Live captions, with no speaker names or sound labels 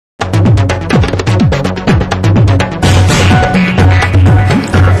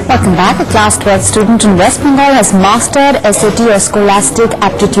Welcome back. A class 12 student in West Bengal has mastered SAT or Scholastic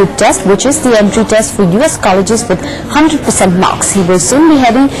Aptitude Test, which is the entry test for US colleges with 100% marks. He will soon be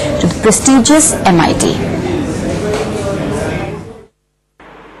heading to the prestigious MIT.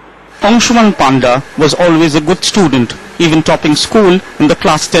 Anshuman Panda was always a good student, even topping school in the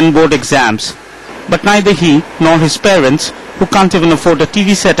class 10 board exams. But neither he nor his parents, who can't even afford a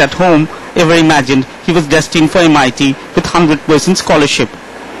TV set at home, ever imagined he was destined for MIT with 100% scholarship.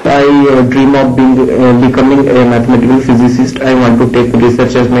 I dream of becoming a mathematical physicist. I want to take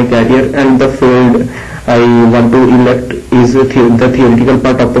research as my career, and the field I want to elect is the theoretical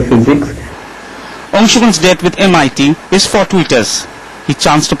part of the physics. Anshuman's date with MIT is fortuitous. He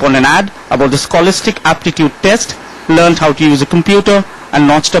chanced upon an ad about the Scholastic Aptitude Test, learned how to use a computer, and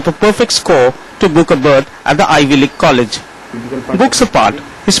notched up a perfect score to book a berth at the Ivy League college. Books apart,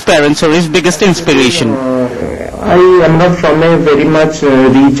 his parents are his biggest inspiration. I am not from a very much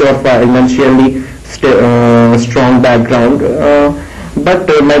rich or financially strong background, but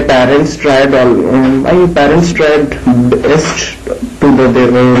my parents tried best to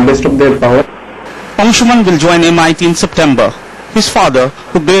the best of their power. Anshuman will join MIT in September. His father,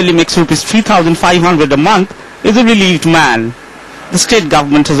 who barely makes rupees 3,500 a month, is a relieved man. The state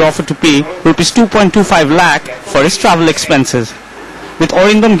government has offered to pay rupees 2.25 lakh for his travel expenses. With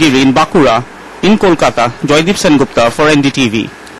Orindam Giri in Bakura, in Kolkata, Joydeep Sengupta for NDTV.